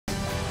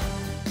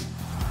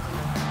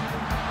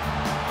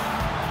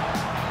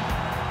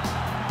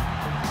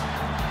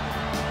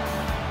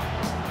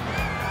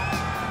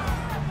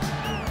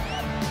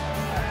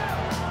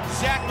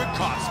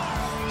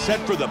set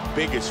for the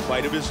biggest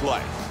fight of his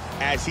life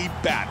as he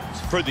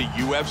battles for the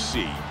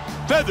UFC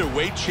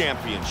Featherweight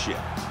Championship.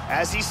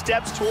 As he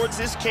steps towards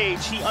this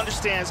cage, he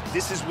understands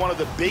this is one of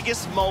the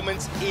biggest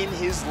moments in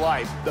his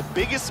life, the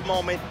biggest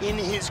moment in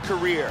his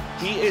career.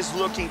 He is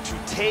looking to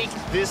take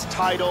this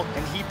title,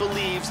 and he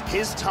believes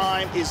his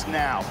time is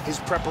now. His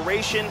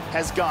preparation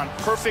has gone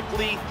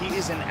perfectly. He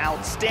is in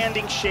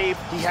outstanding shape.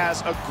 He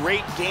has a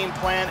great game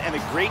plan and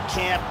a great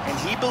camp, and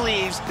he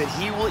believes that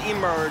he will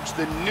emerge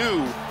the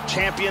new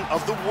champion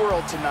of the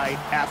world tonight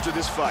after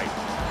this fight.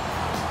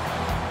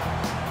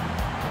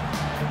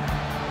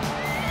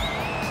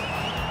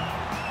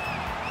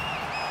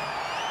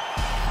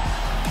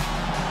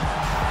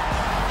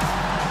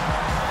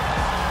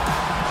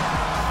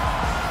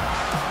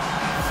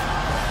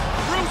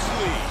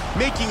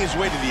 Making his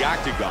way to the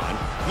octagon,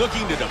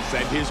 looking to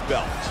defend his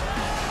belt.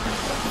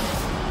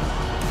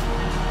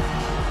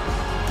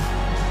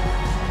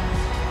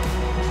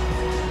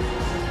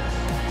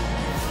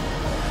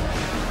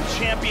 The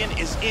champion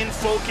is in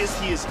focus.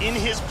 He is in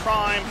his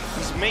prime.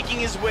 He's making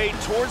his way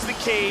towards the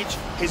cage.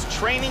 His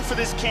training for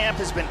this camp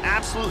has been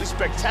absolutely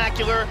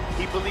spectacular.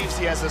 He believes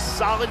he has a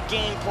solid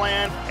game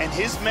plan, and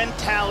his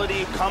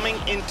mentality coming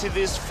into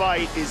this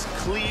fight is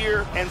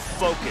clear and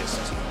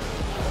focused.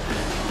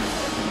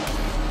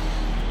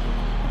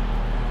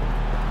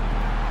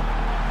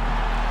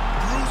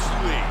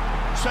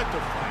 Set to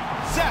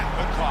fight,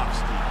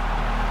 Makovsky.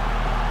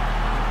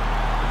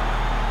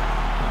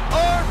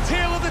 Our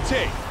tale of the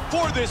tape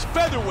for this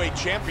featherweight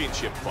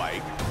championship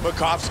fight.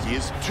 Makovsky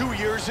is 2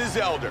 years his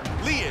elder.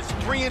 Lee is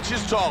 3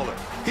 inches taller.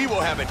 He will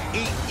have an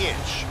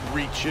 8-inch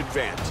reach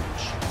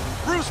advantage.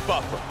 Bruce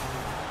Buffer.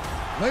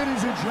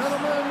 Ladies and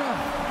gentlemen,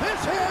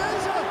 this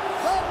is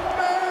the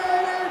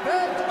main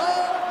event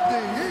of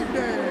the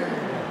evening.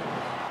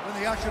 When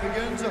the action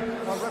begins,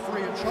 our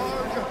referee in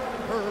charge,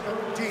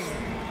 Herb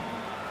Dean.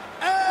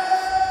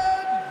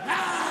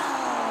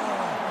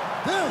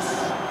 This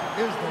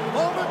is the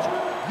moment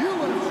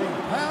UFC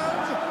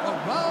fans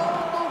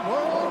around the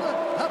world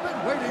have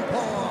been waiting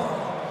for.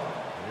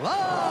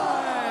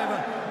 Live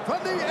from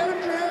the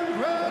MGM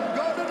Grand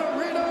Garden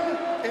Arena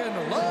in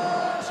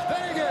Las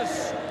Vegas.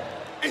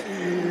 It's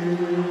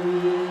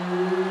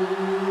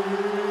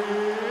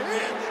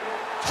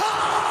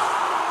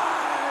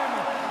time!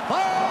 5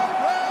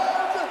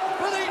 rounds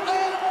for the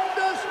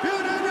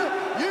undisputed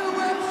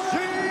UFC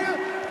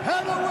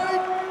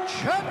Heavyweight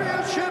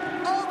Championship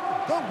of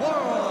the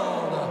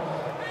world.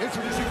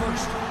 Introducing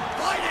first,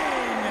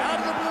 fighting out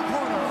of the blue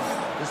corner.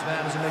 This man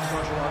is a mixed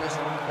martial artist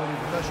holding a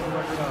professional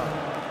record of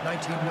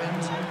 19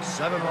 wins,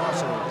 7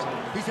 losses.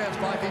 He stands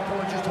 5 feet 4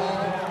 inches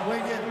tall,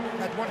 weighing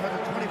in at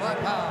 125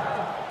 pounds.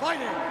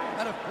 Fighting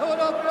out of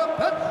Philadelphia,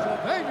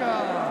 Pennsylvania.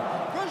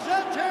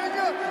 Presenting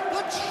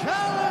the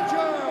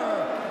challenger,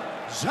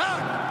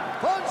 Zach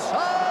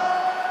Makovsky.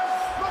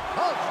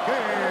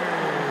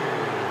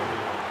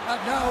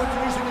 And now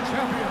introducing the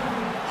champion,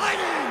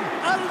 fighting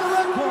out of the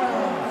red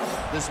corner.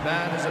 This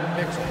man is a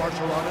mixed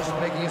martial artist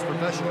making his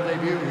professional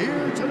debut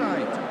here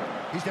tonight.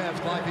 He stands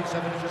 5 feet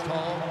 7 inches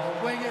tall,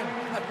 weighing in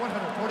at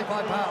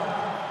 145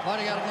 pounds.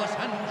 Fighting out of Los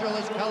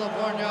Angeles,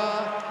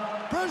 California.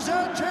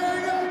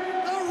 Presenting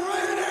the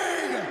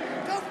reigning,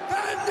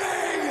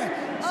 defending,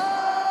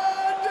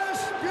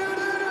 undisputed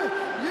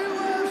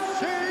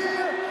UFC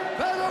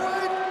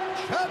featherweight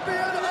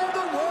champion of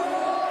the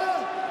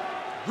world,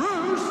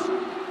 Bruce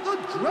the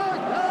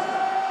Dragon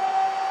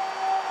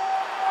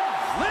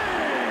Lee.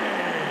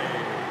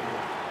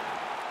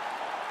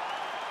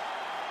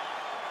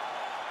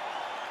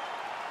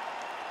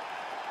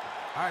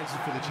 All right, this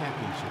is for the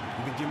championship.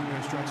 You've been giving your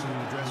instructions in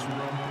the dressing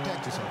room.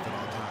 Protect yourself at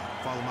all times.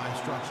 Follow my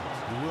instructions.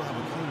 We will have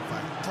a clean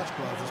fight. Touch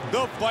gloves.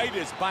 The fight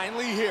is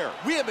finally here.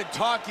 We have been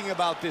talking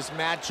about this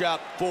matchup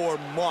for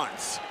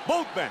months.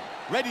 Both men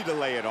ready to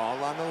lay it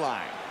all on the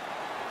line.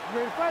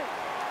 Ready to fight?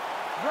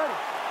 Ready.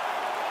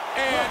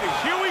 And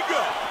here we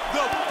go.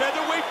 The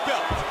featherweight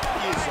belt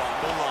is on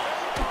the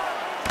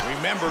line.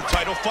 Remember,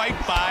 title fight,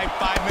 5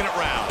 5-minute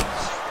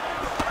rounds.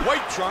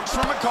 White trunks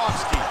for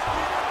Makovsky.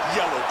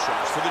 Yellow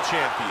trunks for the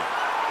champion.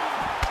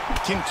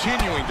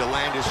 Continuing to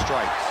land his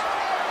strikes.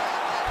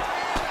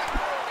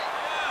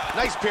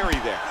 Nice parry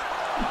there.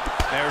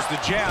 There's the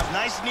jab.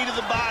 Nice knee to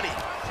the body.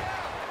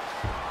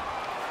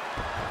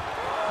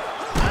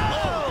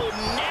 Oh,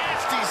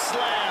 nasty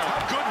slam.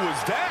 How good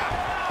was that?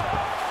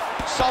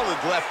 Solid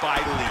left by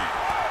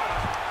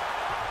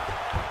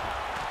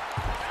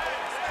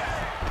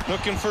Lee.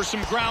 Looking for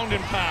some ground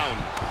and pound.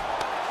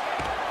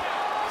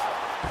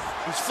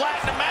 He's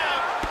flattened him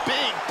out.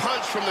 Big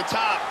punch from the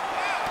top.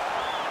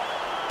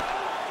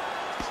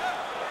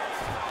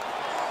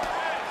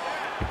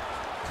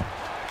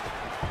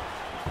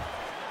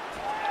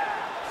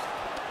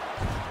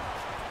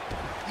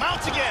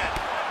 Mounts again.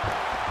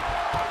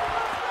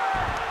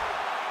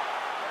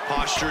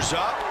 Postures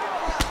up.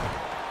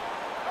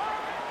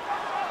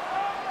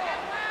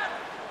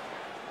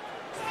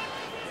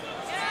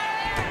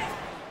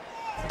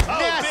 Oh,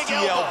 nasty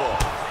big elbow.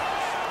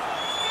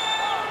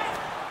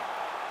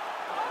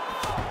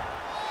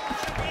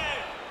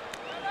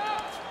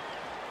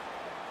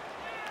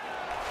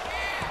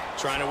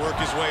 Trying to work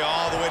his way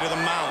all the way to the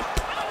mount.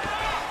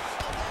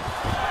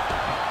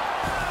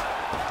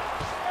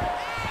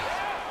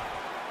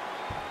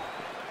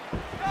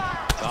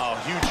 Oh,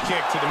 huge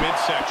kick to the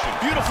midsection.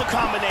 Beautiful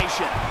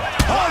combination.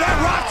 Oh, that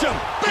rocked him.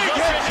 Big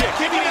head kick.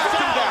 He knocked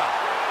him down.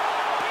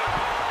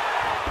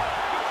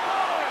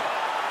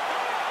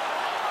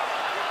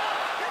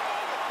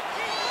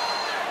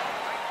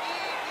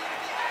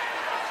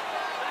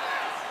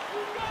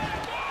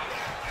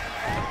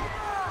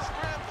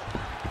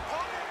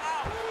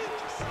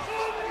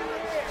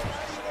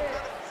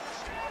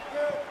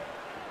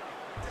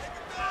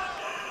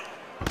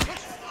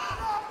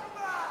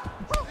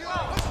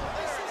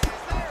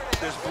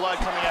 There's blood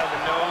coming out of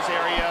the nose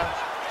area,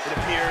 it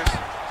appears.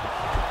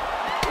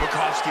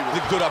 Makovsky with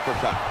a good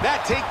uppercut.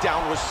 That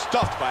takedown was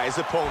stuffed by his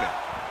opponent.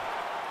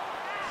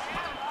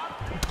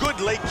 Good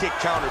leg kick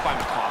countered by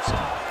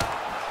Makovsky.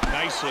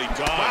 Nicely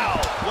done.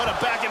 Wow, what a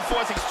back and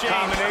forth exchange.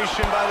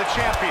 Combination by the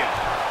champion.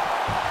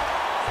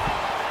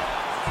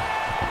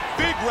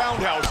 Big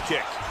roundhouse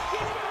kick.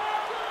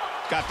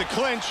 Got the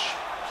clinch.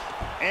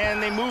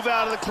 And they move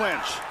out of the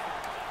clinch.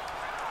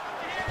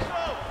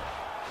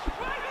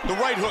 The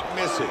right hook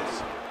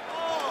misses.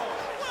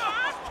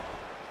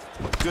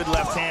 Good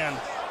left hand.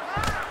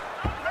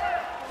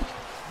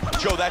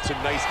 Joe, that's a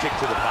nice kick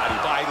to the body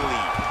by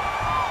Lee.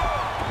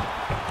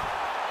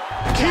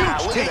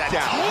 Huge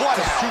takedown. What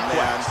a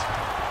suplex.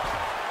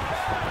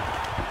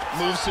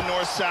 Moves to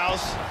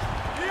north-south.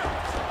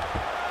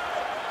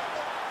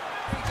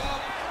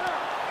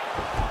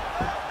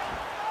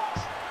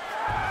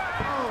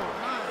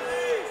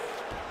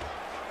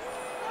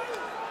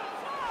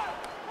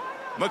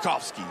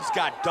 Makovsky's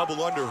got double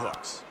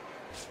underhooks.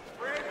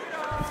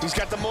 He's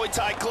got the Muay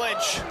Thai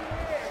clinch.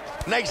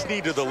 Nice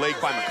knee to the leg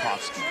by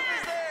Makovsky.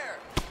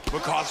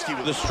 Makovsky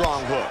with a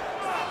strong hook.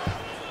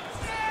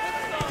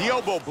 The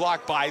elbow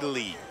blocked by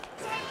Lee.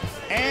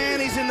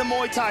 And he's in the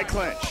Muay Thai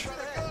clinch.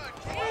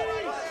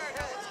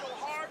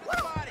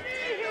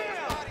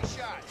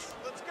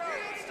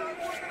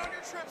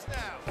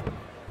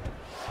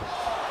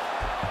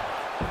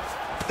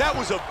 That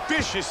was a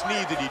vicious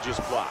knee that he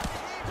just blocked.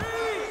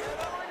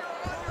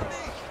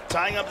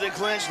 Tying up the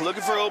clinch,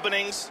 looking for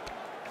openings.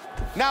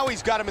 Now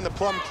he's got him in the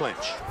plum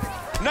clinch.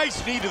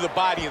 Nice knee to the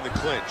body in the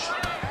clinch.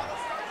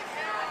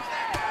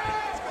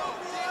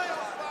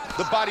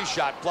 The body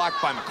shot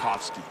blocked by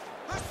Makovsky.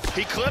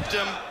 He clipped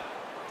him.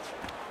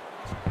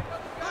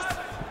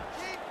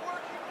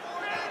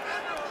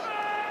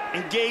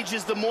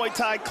 Engages the Muay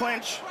Thai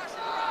clinch.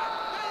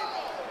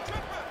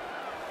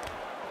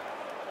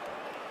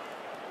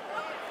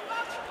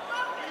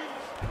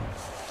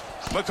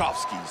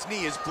 Makovsky's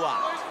knee is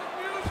blocked.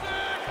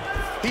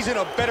 He's in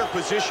a better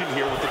position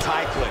here with the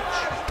Thai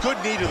clinch. Good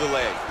knee to the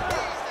leg.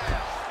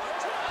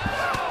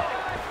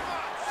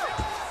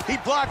 He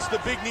blocks the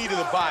big knee to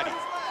the body.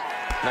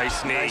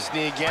 Nice knee. Nice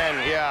knee again,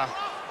 yeah.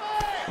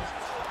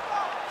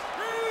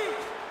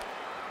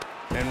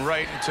 And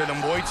right into the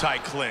Muay Thai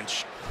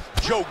clinch.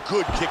 Joe,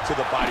 good kick to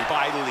the body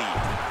by Lee.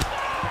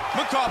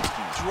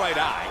 Makovsky's right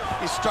eye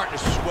is starting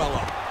to swell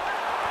up.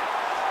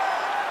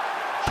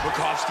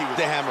 Makovsky with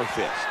the hammer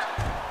fist.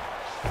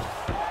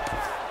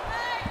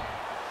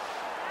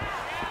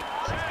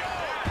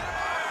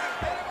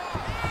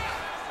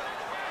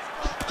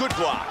 Good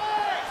block.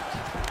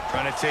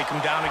 Trying to take him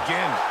down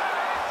again.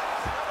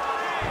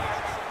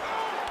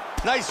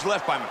 Nice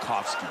left by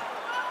Makovsky.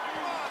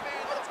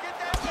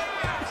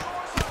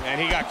 And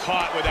he got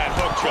caught with that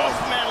hook, Joe. Both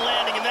men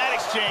landing in that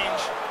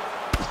exchange.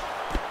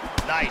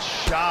 Nice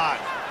shot.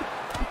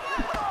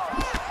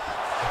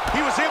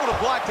 He was able to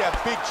block that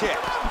big kick.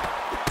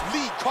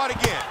 Lee caught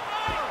again.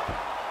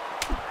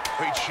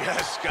 He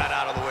just got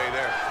out of the way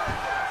there.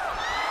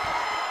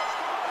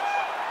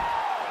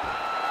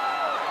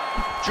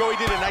 Joey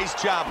did a nice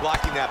job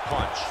blocking that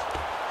punch.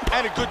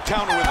 And a good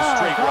counter with a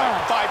straight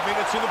right. 5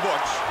 minutes in the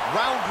books.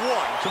 Round 1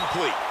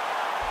 complete.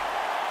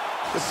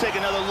 Let's take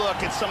another look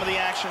at some of the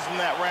actions from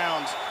that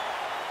round.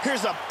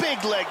 Here's a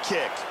big leg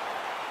kick.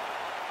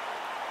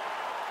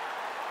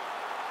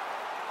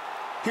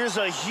 Here's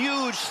a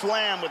huge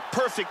slam with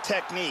perfect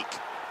technique.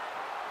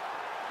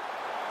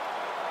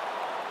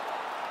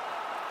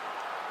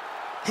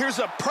 Here's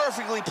a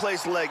perfectly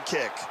placed leg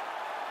kick.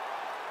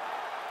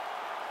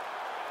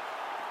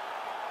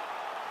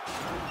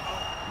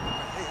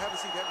 Hey, have a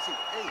seat, have a seat.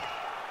 Hey,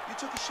 you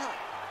took a shot.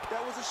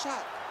 That was a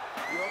shot.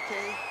 You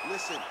okay?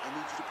 Listen, I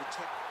need you to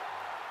protect.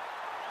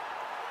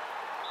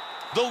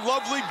 The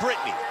lovely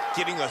Brittany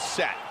getting us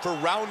set for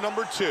round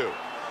number 2. You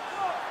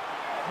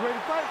ready to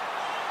fight?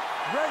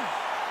 Ready.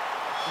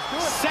 Let's do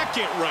it.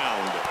 Second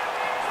round.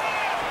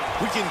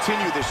 We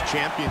continue this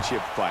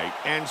championship fight,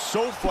 and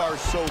so far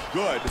so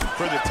good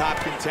for the top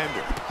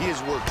contender. He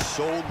has worked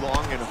so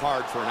long and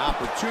hard for an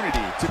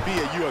opportunity to be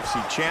a UFC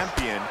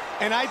champion,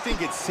 and I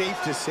think it's safe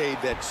to say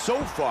that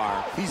so far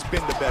he's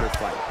been the better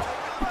fighter.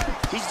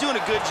 He's doing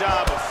a good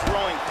job of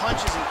throwing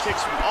punches and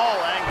kicks from all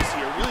angles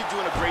here. Really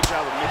doing a great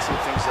job of mixing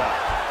things up.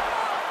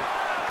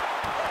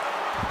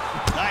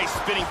 Nice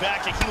spinning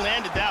back kick. He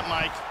landed that,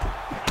 Mike.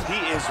 He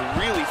is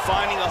really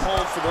finding a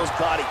home for those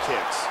body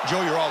kicks.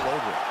 Joe, you're all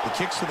over it. The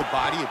kicks to the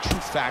body, a true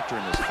factor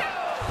in this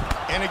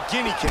fight. And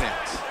again, he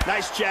connects.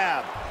 Nice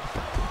jab.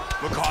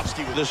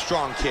 Makovsky with a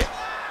strong kick.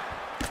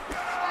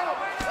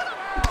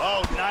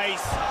 Oh,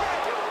 nice.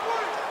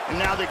 And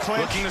now they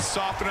clinch. Looking to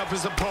soften up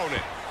his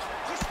opponent.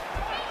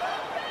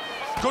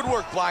 Good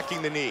work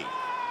blocking the knee.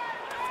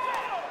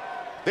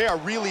 They are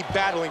really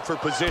battling for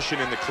position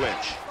in the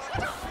clinch.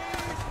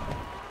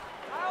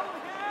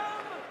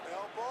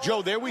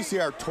 Joe, there we see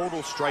our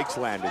total strikes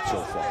landed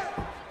so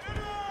far.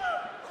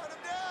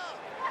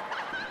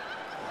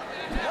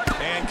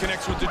 And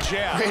connects with the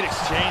jab. Great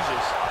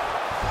exchanges.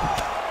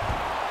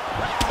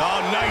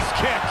 Oh, nice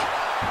kick.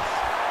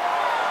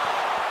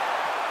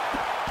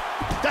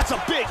 That's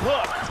a big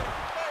hook.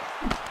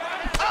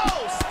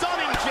 Oh,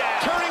 stunning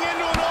jab. Turning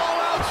into an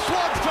all-out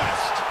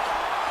slugfest.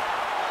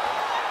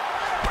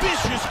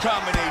 Vicious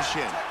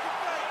combination.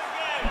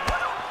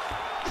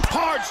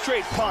 Hard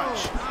straight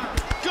punch.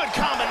 Good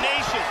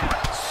combination.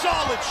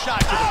 Solid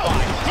shot to the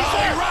body. He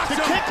rocks the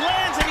him. kick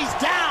lands and he's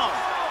down.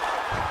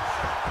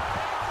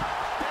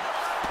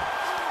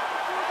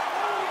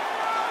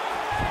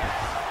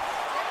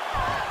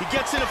 He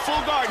gets in a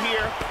full guard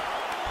here.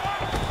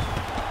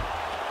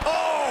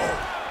 Oh!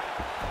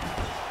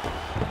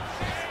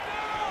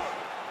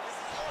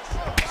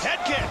 Head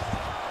kick.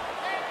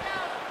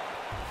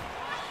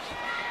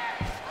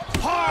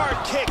 Hard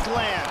kick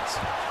lands.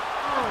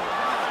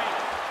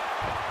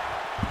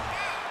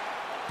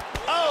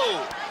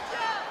 Oh!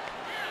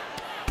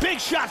 Big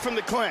shot from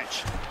the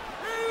clinch.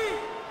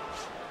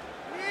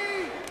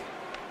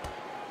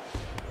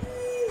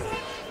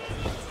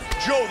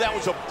 Joe, that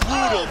was a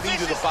brutal knee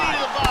to the body.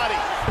 Knee to the body.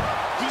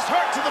 He's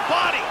hurt to the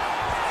body.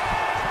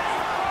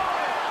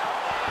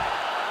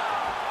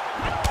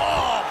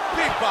 Oh,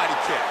 big body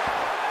kick.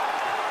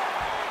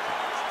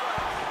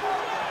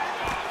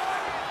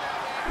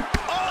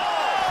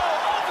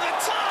 Oh, over the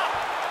top.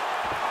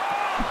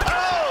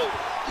 Oh,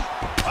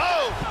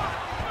 oh.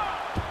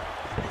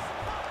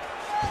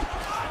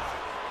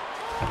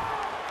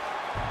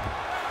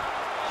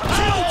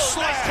 Oh,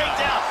 nice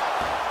takedown.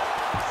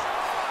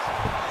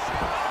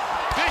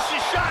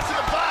 Vicious shot to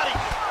the body.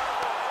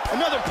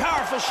 Another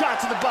powerful shot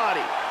to the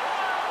body.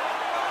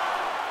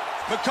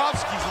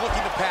 Makovsky's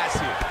looking to pass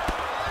here.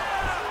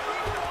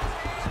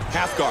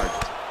 Half guard.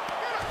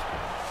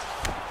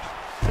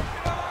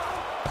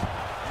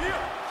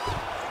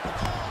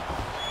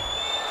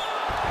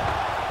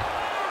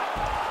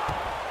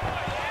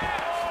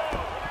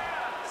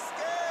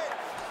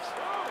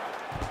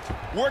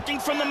 Working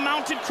from the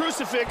mounted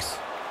crucifix.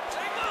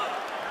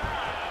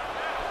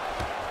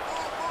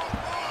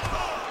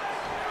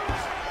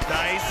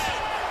 Nice.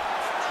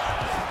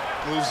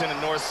 Moves into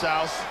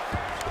north-south.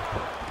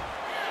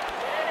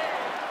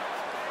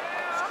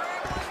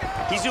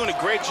 He's doing a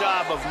great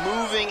job of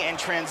moving and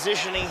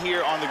transitioning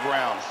here on the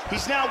ground.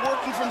 He's now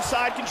working from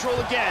side control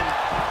again.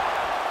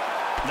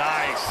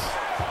 Nice.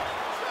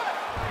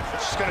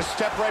 Just gonna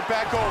step right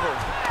back over.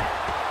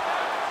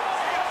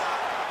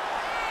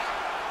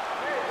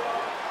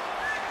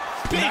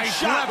 Big Nice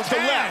shot with the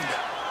hand. left.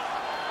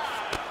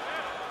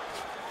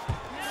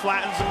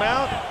 Flattens him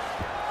out.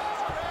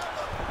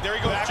 There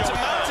he goes, Back Joe. to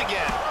mount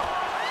again.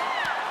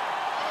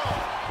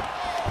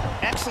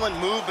 Excellent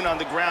movement on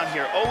the ground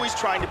here, always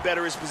trying to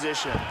better his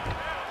position.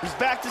 He's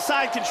back to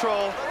side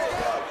control.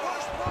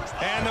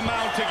 And the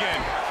mount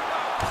again.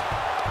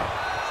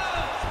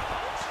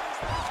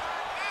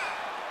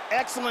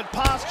 Excellent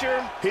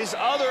posture. His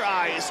other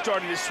eye is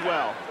starting to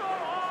swell.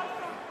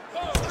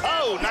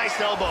 Oh, nice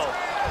elbow.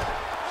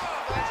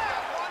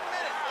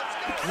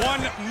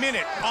 1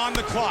 minute on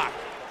the clock.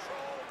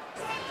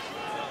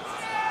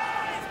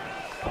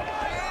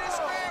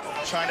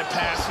 Trying to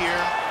pass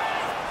here.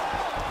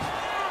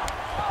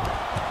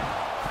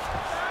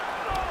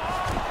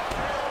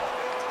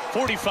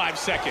 .45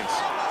 seconds.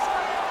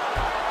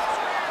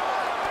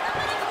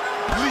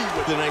 Lee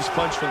with a nice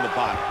punch from the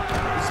bottom.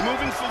 He's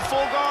moving from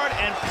full guard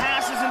and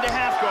passes into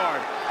half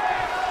guard.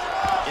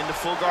 Into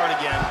full guard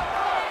again.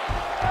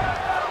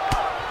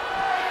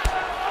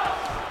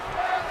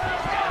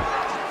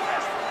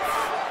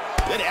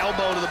 Good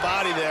elbow to the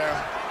body there.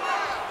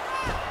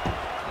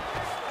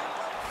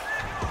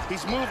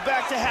 He's moved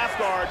back to half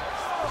guard.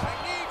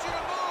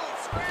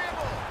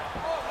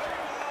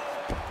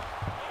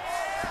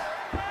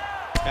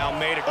 Now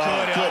made a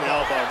good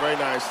elbow. Very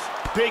nice.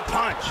 Big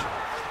punch.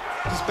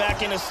 He's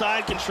back into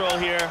side control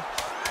here.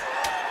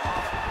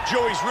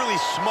 Joey's really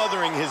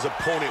smothering his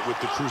opponent with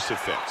the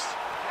crucifix.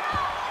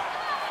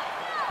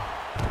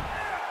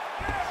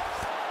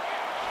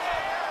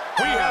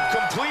 We have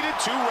completed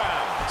 2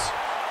 rounds.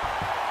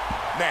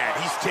 Man,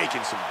 he's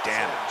taking some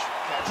damage.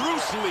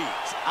 Bruce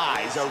Lee's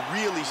eyes are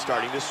really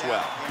starting to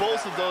swell.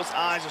 Both of those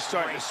eyes are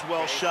starting to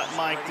swell shut,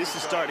 Mike. This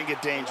is starting to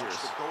get dangerous.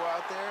 Go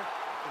out there.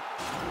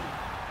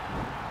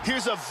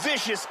 Here's a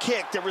vicious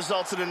kick that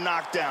results in a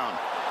knockdown.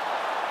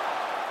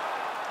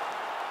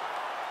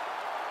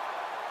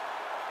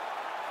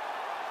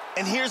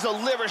 And here's a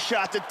liver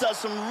shot that does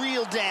some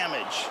real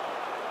damage.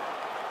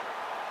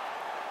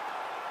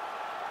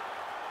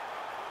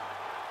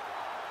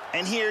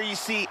 And here you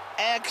see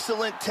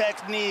excellent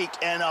technique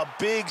and a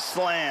big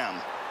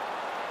slam.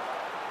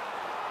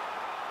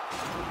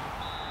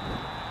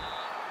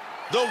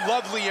 The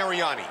lovely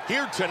Ariani,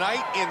 here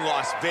tonight in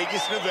Las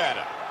Vegas,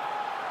 Nevada.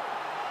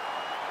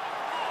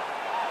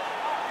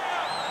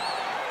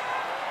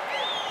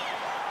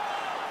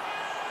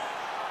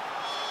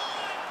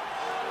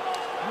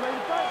 You ready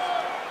to fight?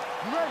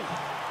 You ready?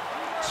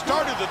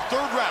 Started the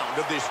third round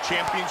of this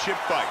championship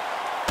fight.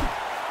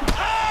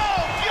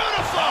 Oh,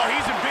 beautiful! Oh,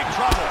 he's in big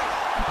trouble.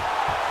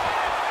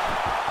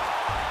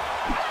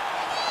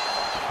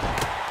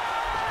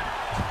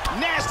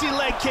 Nasty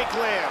leg kick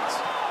lands.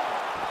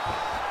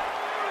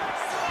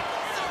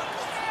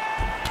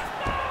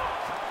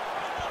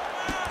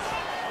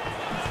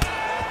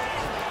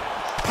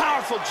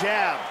 Powerful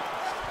jab.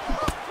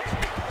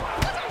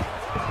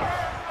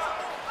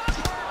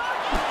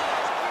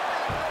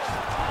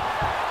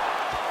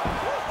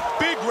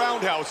 Big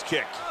roundhouse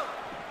kick.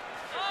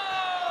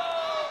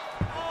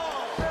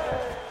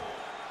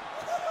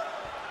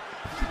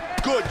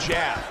 Good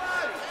jab.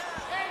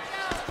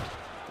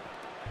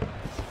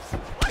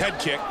 Head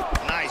kick.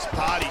 Nice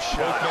body shot.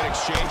 Both men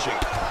exchanging.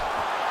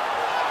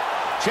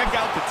 Check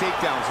out the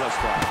takedowns thus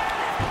far.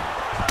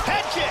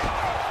 Head kick.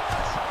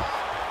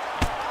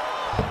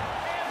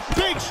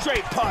 Big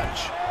straight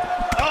punch.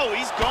 Oh,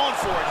 he's going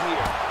for it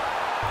here.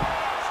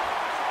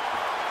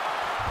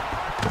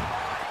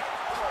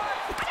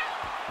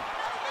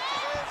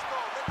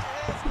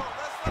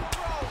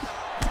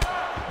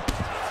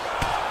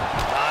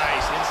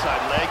 Nice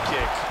inside leg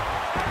kick.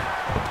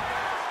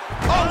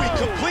 Oh, he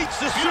completes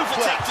the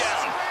Beautiful suplex.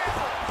 takedown.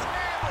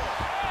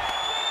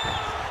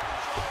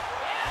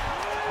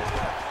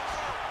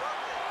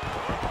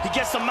 He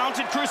gets the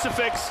mounted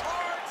crucifix.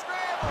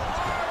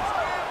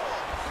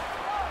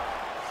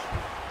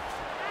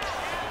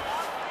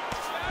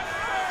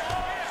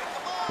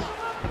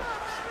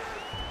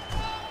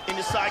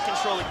 Into side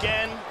control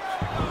again.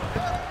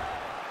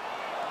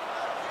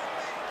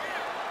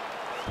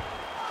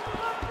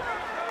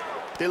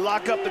 They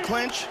lock up the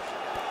clinch.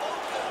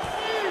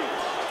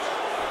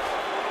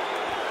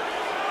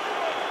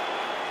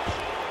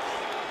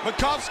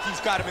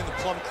 Makovsky's got him in the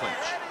plum clinch.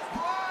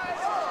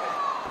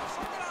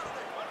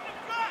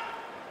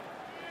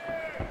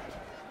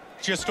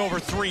 Just over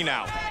 3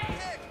 now.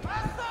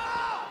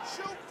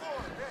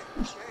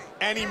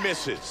 And he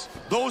misses.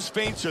 Those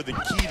feints are the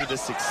key to the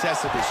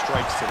success of his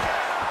strikes today.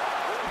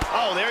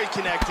 Oh, there he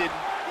connected.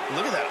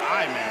 Look at that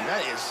eye, man.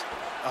 That is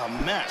a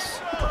mess.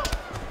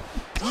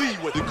 Lee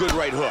with a good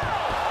right hook.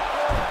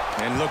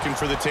 And looking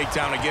for the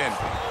takedown again.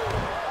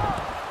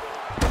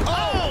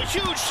 Oh,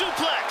 huge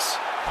suplex.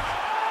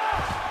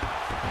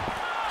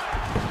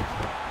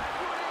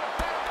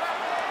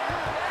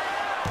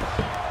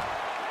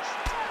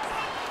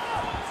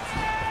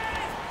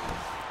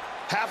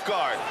 Half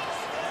guard.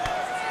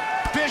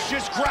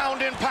 Vicious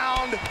ground and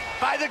pound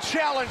by the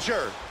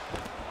challenger.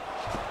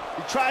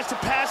 He tries to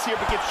pass here,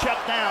 but gets shut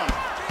down.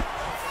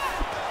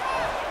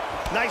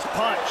 Nice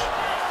punch.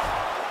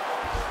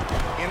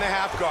 In the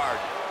half guard.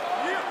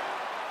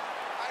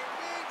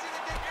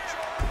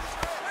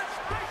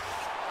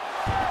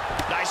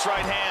 Nice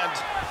right hand.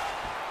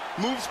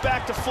 Moves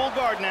back to full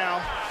guard now.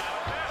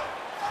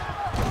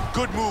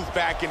 Good move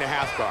back into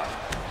half guard.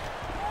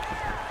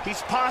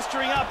 He's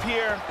posturing up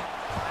here.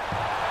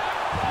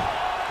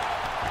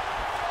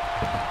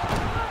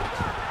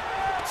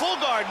 Full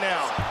guard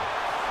now.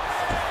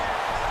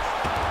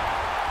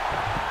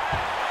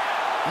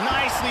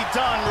 Nicely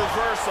done,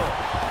 reversal.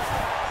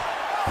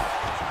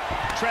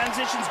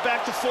 Transitions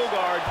back to full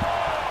guard.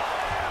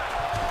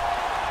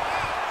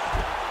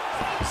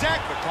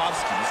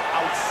 Makovsky's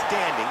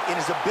outstanding in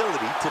his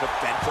ability to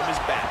defend from his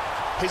back.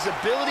 His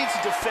ability to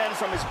defend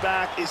from his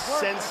back is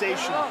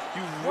sensational.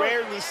 You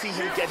rarely see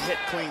him get hit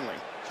cleanly.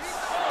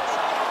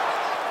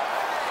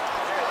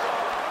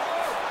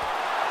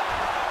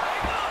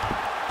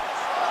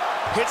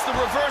 Hits the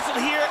reversal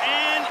here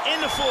and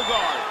into full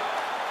guard.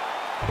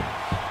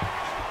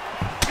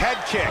 Head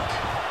kick.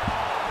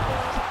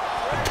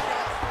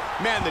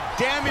 Man, the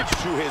damage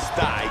to his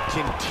thigh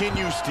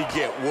continues to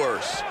get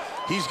worse.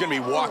 He's going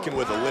to be walking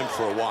with a limp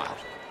for a while.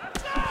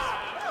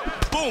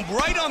 Boom,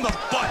 right on the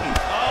button.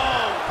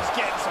 Oh, he's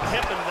getting some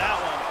hip into that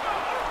one.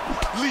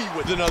 Lee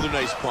with another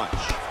nice punch.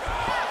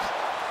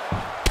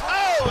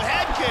 Oh,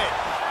 head kick.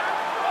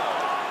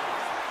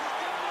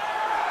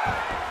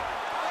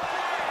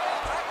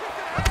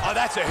 Oh,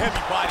 that's a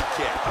heavy body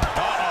kick.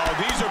 Uh-oh,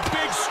 these are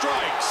big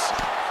strikes.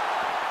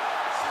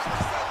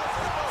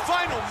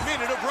 Final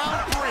minute of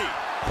round 3.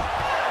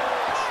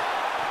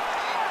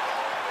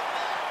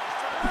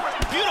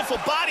 Beautiful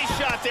body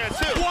shot there,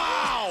 too.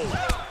 Wow!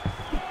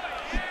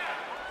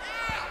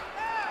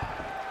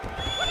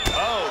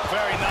 Oh,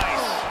 very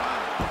nice.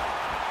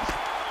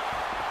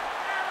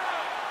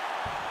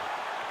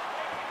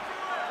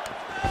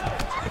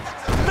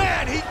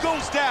 Man, he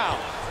goes down.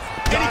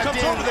 And he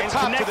comes over the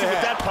top to the head.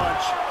 With that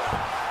punch.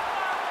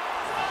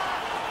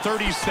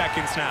 30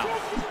 seconds now.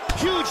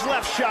 Huge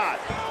left shot.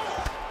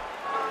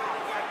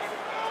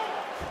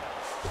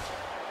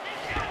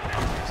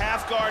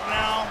 guard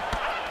now.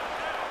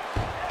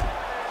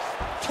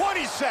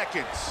 20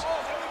 seconds.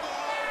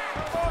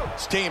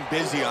 Staying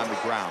busy on the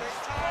ground.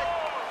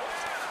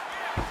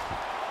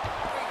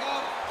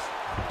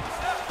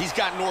 He's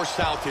got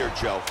north-south here,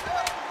 Joe.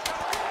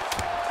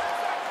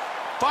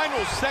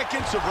 Final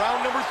seconds of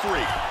round number 3.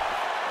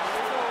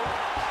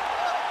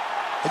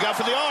 Look out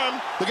for the arm.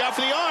 Look out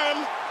for the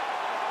arm.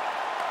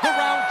 The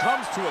round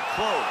comes to a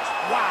close.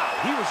 Wow,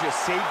 he was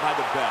just saved by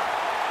the bell.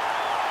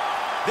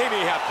 They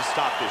may have to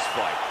stop this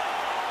fight.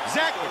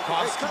 Zach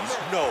Makovsky's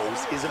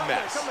nose is a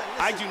mess.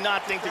 I do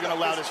not think they're going to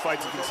allow this fight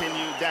to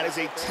continue. That is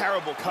a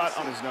terrible cut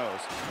on his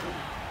nose.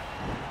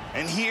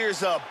 And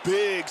here's a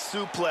big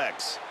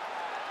suplex.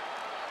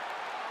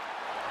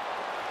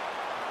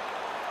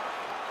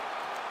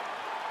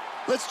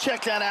 Let's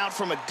check that out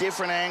from a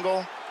different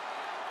angle.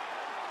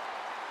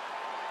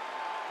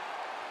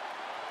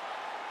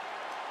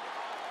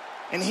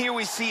 And here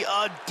we see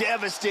a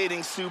devastating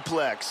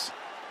suplex.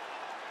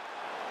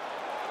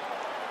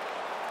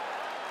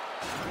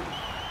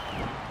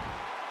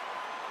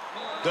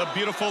 The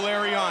beautiful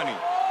Ariani.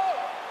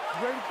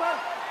 Ready to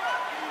fight?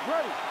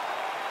 Ready.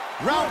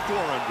 Round 4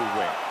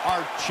 underway.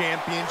 Our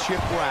championship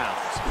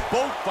rounds.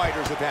 Both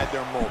fighters have had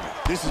their moment.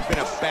 This has been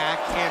a back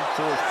and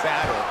forth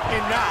battle.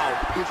 And now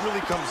it really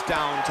comes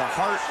down to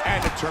heart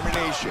and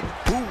determination.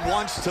 Who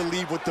wants to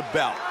leave with the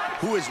belt?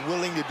 Who is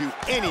willing to do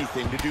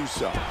anything to do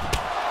so?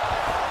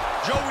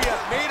 Joe, we have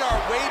made our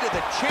way to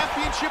the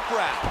championship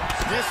round.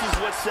 This is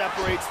what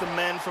separates the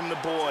men from the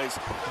boys.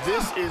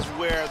 This is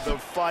where the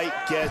fight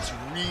gets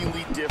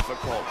really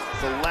difficult.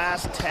 The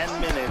last 10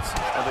 minutes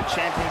of a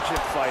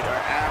championship fight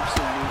are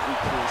absolutely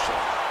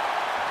crucial.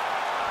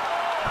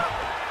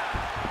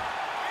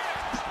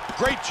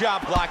 Great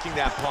job blocking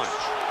that punch.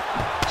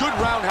 Good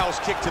roundhouse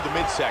kick to the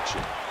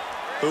midsection.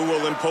 Who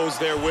will impose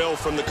their will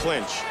from the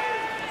clinch?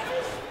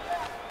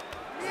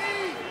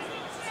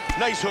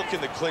 Nice hook in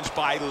the clinch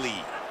by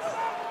Lee.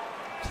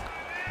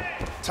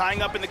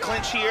 Tying up in the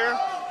clinch here.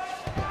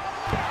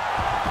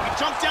 He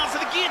jumps down for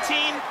the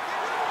guillotine.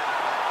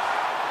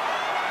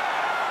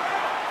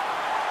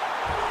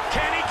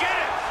 Can he get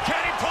it? Can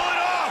he pull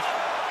it off?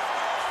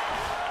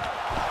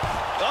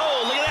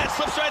 Oh, look at that,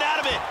 slips right out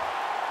of it.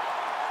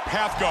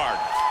 Half guard.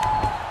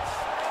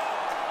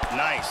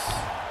 Nice.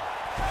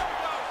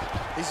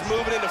 He's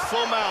moving into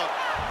full mount.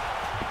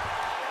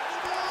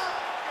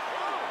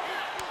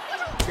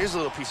 Here's a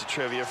little piece of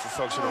trivia for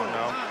folks who don't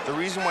know. The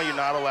reason why you're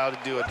not allowed to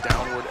do a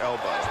downward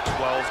elbow,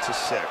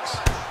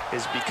 12-6,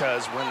 is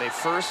because when they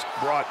first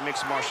brought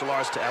mixed martial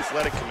arts to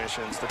athletic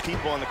commissions, the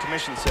people on the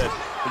commission said,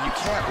 well, you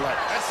can't let...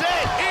 That's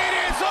it! It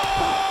is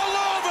all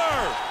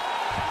over!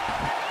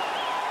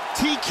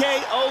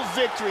 TKO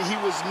victory. He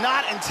was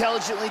not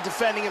intelligently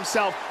defending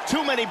himself.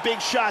 Too many big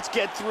shots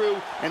get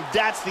through, and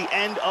that's the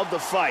end of the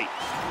fight.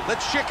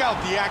 Let's check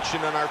out the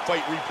action on our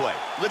fight replay.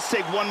 Let's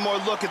take one more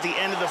look at the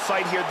end of the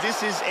fight here.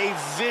 This is a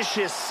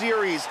vicious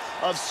series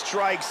of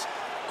strikes,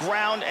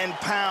 ground and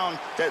pound,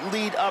 that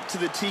lead up to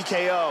the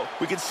TKO.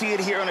 We can see it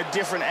here on a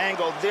different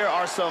angle. There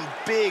are some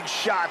big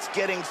shots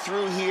getting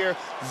through here.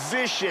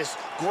 Vicious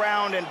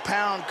ground and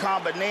pound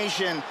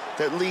combination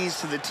that leads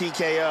to the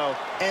TKO.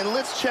 And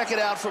let's check it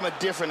out from a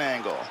different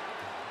angle.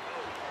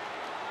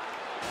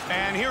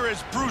 And here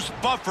is Bruce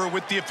Buffer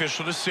with the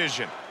official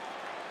decision.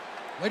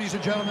 Ladies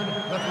and gentlemen,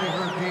 referee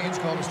Herb Dean's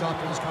called a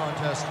stop to this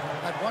contest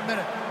at 1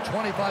 minute,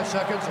 25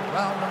 seconds of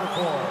round number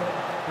 4.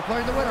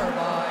 Declaring the winner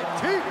by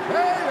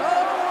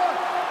TKO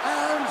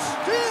and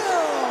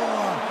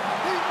still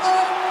the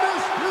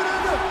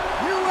undisputed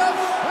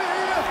UFC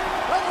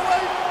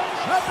Featherweight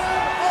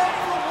Champion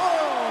of the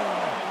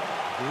World,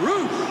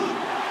 Bruce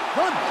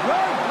the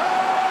Dragon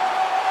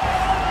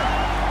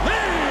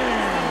Lee.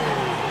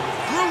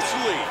 Bruce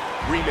Lee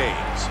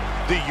remains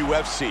the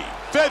UFC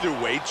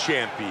Featherweight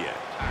Champion.